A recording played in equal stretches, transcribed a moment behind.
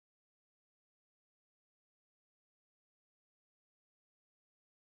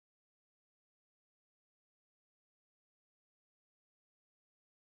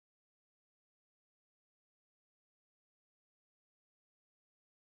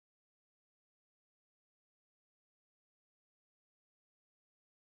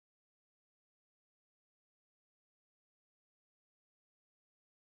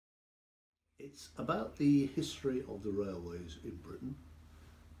It's about the history of the railways in Britain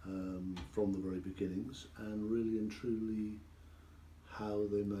from the very beginnings, and really and truly how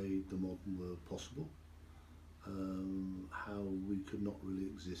they made the modern world possible, how we could not really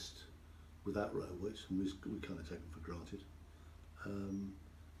exist without railways, and we kind of take them for granted.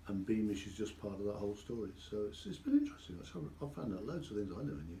 And Beamish is just part of that whole story. So it's been interesting. I've found out loads of things I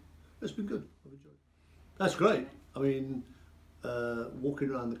never knew. It's been good. I've enjoyed it. That's great. I mean,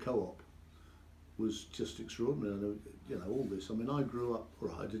 walking around the co-op was just extraordinary. I know, you know, all this. I mean, I grew up, all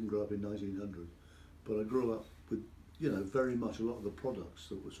right, I didn't grow up in 1900, but I grew up with, you know, very much a lot of the products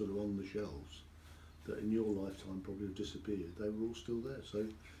that were sort of on the shelves that in your lifetime probably have disappeared. They were all still there. So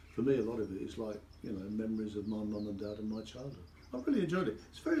for me, a lot of it is like, you know, memories of my mum and dad and my childhood. I really enjoyed it.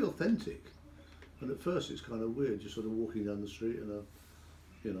 It's very authentic. And at first it's kind of weird, just sort of walking down the street and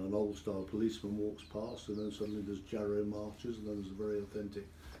an old style policeman walks past, and then suddenly there's Jarrow marches, and then there's a very authentic,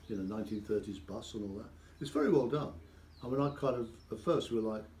 1930s bus and all that. It's very well done. I mean, I kind of, at first we were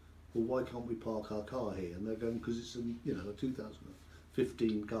like, well, why can't we park our car here? And they're going, because it's a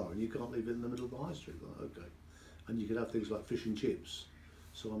 2015 car and you can't leave it in the middle of the high street. Like, okay. And you could have things like fish and chips.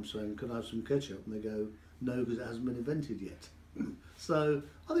 So I'm saying, can I have some ketchup? And they go, no, because it hasn't been invented yet. So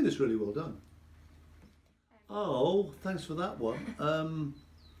I think it's really well done. Oh, thanks for that one.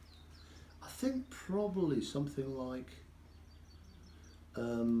 I think probably something like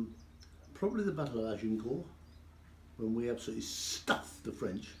probably the Battle of Agincourt, when we absolutely stuffed the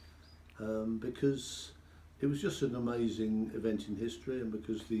French, because it was just an amazing event in history, and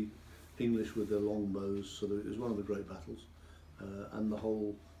because the English with their longbows, it was one of the great battles, and the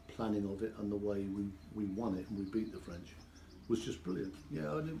whole planning of it and the way we won it and we beat the French was just brilliant.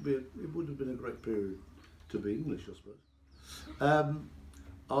 Yeah, it would have been a great period to be English, I suppose.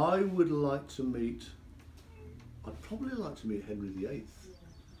 I would like to meet, I'd probably like to meet Henry VIII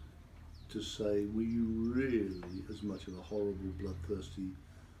to say, were you really as much of a horrible, bloodthirsty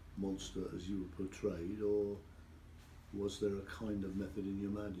monster as you were portrayed, or was there a kind of method in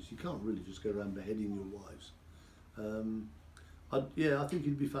your madness? You can't really just go around beheading your wives. I think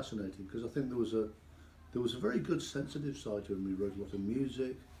he'd be fascinating, because I think there was a very good sensitive side to him. He wrote a lot of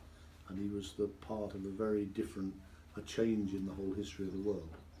music, and he was the part of a change in the whole history of the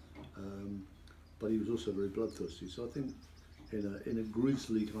world. But he was also very bloodthirsty. So I think in a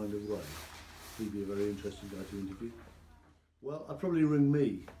grisly kind of way, he'd be a very interesting guy to interview. Well, I'd probably ring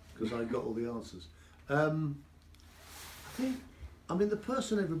me, because I got all the answers. I mean, the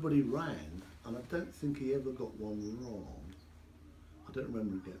person everybody rang, and I don't think he ever got one wrong, I don't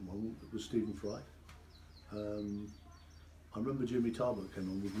remember getting one, it was Stephen Fry. I remember Jimmy Tarbuck came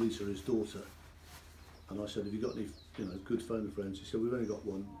on with Lisa, his daughter, and I said, have you got any good phone friends? He said, we've only got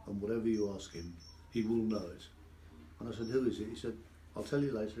one, and whatever you ask him, he will know it. And I said, who is it? He said, I'll tell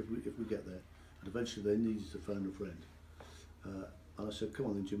you later if we get there. And eventually they needed to phone a friend. And I said, come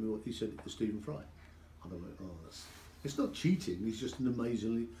on then, Jimmy. He said, it's Stephen Fry. And I went, oh, it's not cheating, he's just an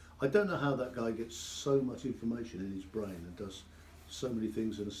amazingly, I don't know how that guy gets so much information in his brain and does so many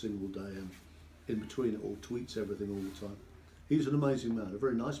things in a single day, and in between it all tweets everything all the time. He's an amazing man, a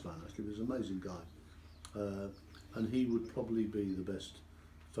very nice man actually, but he's an amazing guy. And he would probably be the best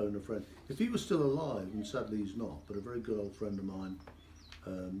phone a friend. If he was still alive, and sadly he's not, but a very good old friend of mine,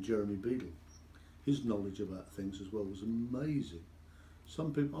 Jeremy Beadle, his knowledge about things as well was amazing.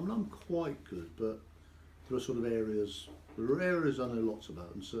 Some people, I mean, I'm quite good, but there are sort of areas, I know lots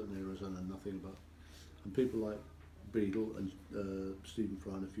about, and certain areas I know nothing about. And people like Beadle and Stephen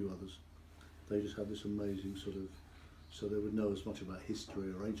Fry and a few others, they just have this amazing so they would know as much about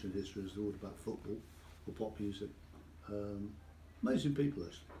history or ancient history as they would about football or pop music. Amazing people,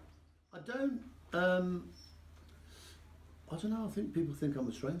 actually. I don't know, I think people think I'm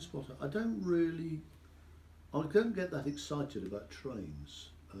a train spotter. I don't get that excited about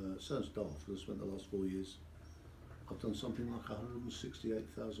trains. It sounds daft, because I spent the last 4 years, I've done something like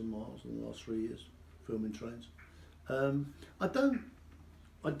 168,000 miles in the last 3 years, filming trains. I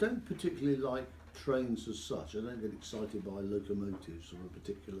don't particularly like trains as such. I don't get excited by locomotives or a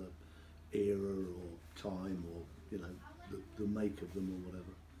particular era or time, or the make of them or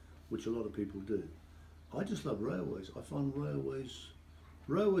whatever, which a lot of people do. I just love railways. I find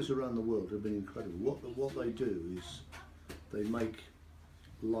railways around the world have been incredible. What they do is they make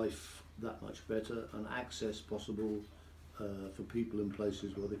life that much better and access possible for people in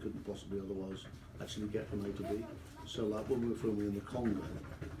places where they couldn't possibly otherwise actually get from A to B. So like when we were filming in the Congo,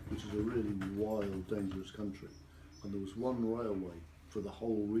 which is a really wild, dangerous country, and there was one railway for the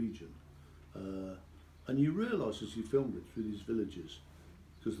whole region, and you realise as you filmed it through these villages,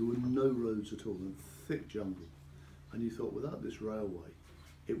 because there were no roads at all, and thick jungle, and you thought, without this railway,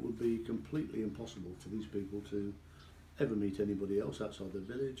 it would be completely impossible for these people to ever meet anybody else outside their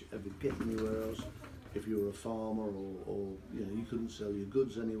village, ever get anywhere else. If you were a farmer or you know, you couldn't sell your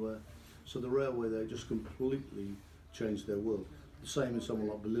goods anywhere. So the railway there just completely changed their world. The same in somewhere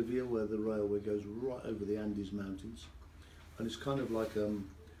like Bolivia, where the railway goes right over the Andes Mountains, and it's kind of like a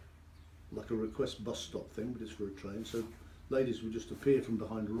request bus stop thing, but it's for a train. So ladies would just appear from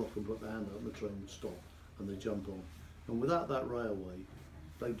behind a rock and put their hand out, and the train would stop, and they jump on. And without that railway,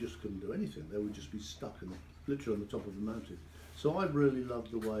 they just couldn't do anything. They would just be stuck literally on the top of the mountain. So I really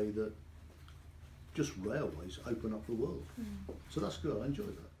love the way that just railways open up the world. So that's good. I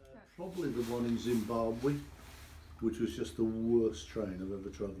enjoyed that. Probably the one in Zimbabwe, which was just the worst train I've ever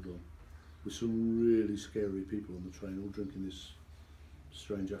travelled on, with some really scary people on the train, all drinking this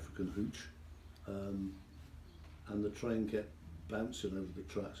strange African hooch, and the train kept bouncing over the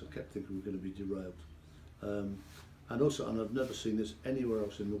tracks. I kept thinking we were going to be derailed. And I've never seen this anywhere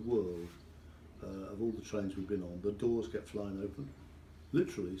else in the world. Of all the trains we've been on, the doors kept flying open,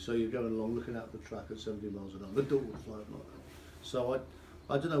 literally. So you're going along looking out the track at 70 miles an hour, the door would fly open like that. So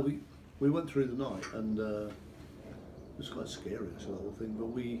I don't know, we went through the night, and it was quite scary actually, the whole thing,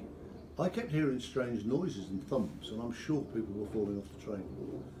 but I kept hearing strange noises and thumps, and I'm sure people were falling off the train.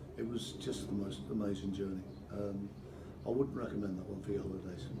 It was just the most amazing journey. I wouldn't recommend that one for your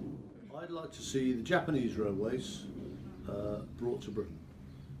holidays. I'd like to see the Japanese railways brought to Britain,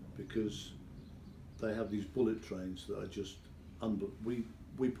 because they have these bullet trains that are just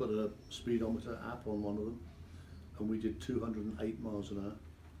we put a speedometer app on one of them, and we did 208 miles an hour,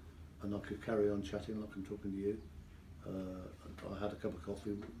 and I could carry on chatting like I'm talking to you. I had a cup of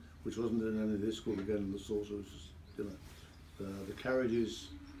coffee, which wasn't in any of this, called again in the sauce. It was just, you know, the carriages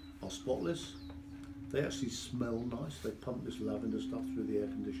are spotless. They actually smell nice. They pump this lavender stuff through the air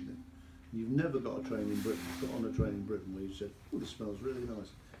conditioning. You've never got a train in Britain, got on a train in Britain where you said, oh, this smells really nice.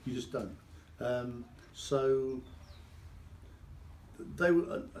 You just don't. So they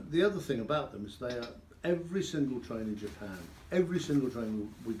were, the other thing about them is they are, every single train in Japan, every single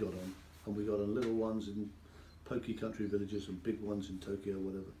train we got on, and we got on little ones in pokey country villages and big ones in Tokyo,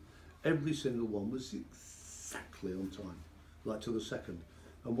 whatever, every single one was exactly on time, like to the second.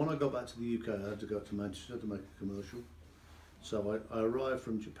 And when I got back to the UK, I had to go to Manchester to make a commercial. So I arrived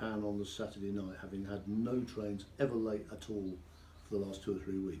from Japan on the Saturday night, having had no trains ever late at all for the last 2 or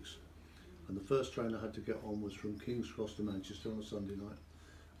 3 weeks. And the first train I had to get on was from King's Cross to Manchester on a Sunday night.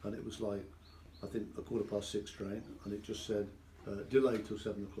 And it was like, I think, a 6:15 train, and it just said, delayed till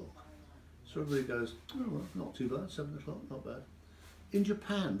 7 o'clock. So everybody goes, oh, well, not too bad, 7 o'clock, not bad. In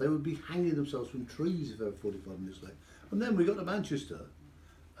Japan, they would be hanging themselves from trees if they were 45 minutes late. And then we got to Manchester,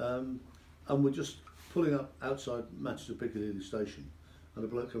 and we're just pulling up outside Manchester Piccadilly station, and a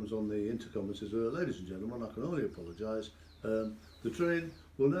bloke comes on the intercom and says, ladies and gentlemen, I can only apologise. The train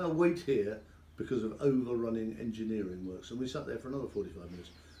will now wait here because of overrunning engineering works. And we sat there for another 45 minutes.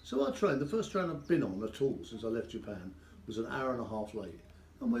 So our train, the first train I've been on at all since I left Japan, was an hour and a half late.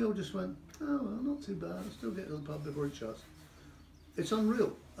 And we all just went, oh, well, not too bad, I'll still get to the pub before it shuts. It's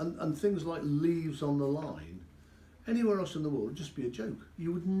unreal. And things like leaves on the line, anywhere else in the world would just be a joke.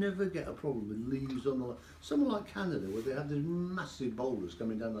 You would never get a problem with leaves on the line. Somewhere like Canada, where they have these massive boulders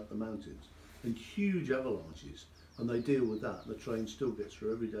coming down up the mountains and huge avalanches, and they deal with that, and the train still gets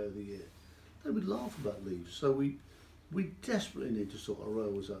through every day of the year. They would laugh about leaves. So we desperately need to sort our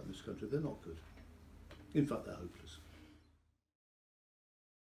railways out in this country. They're not good. In fact, they're hopeless.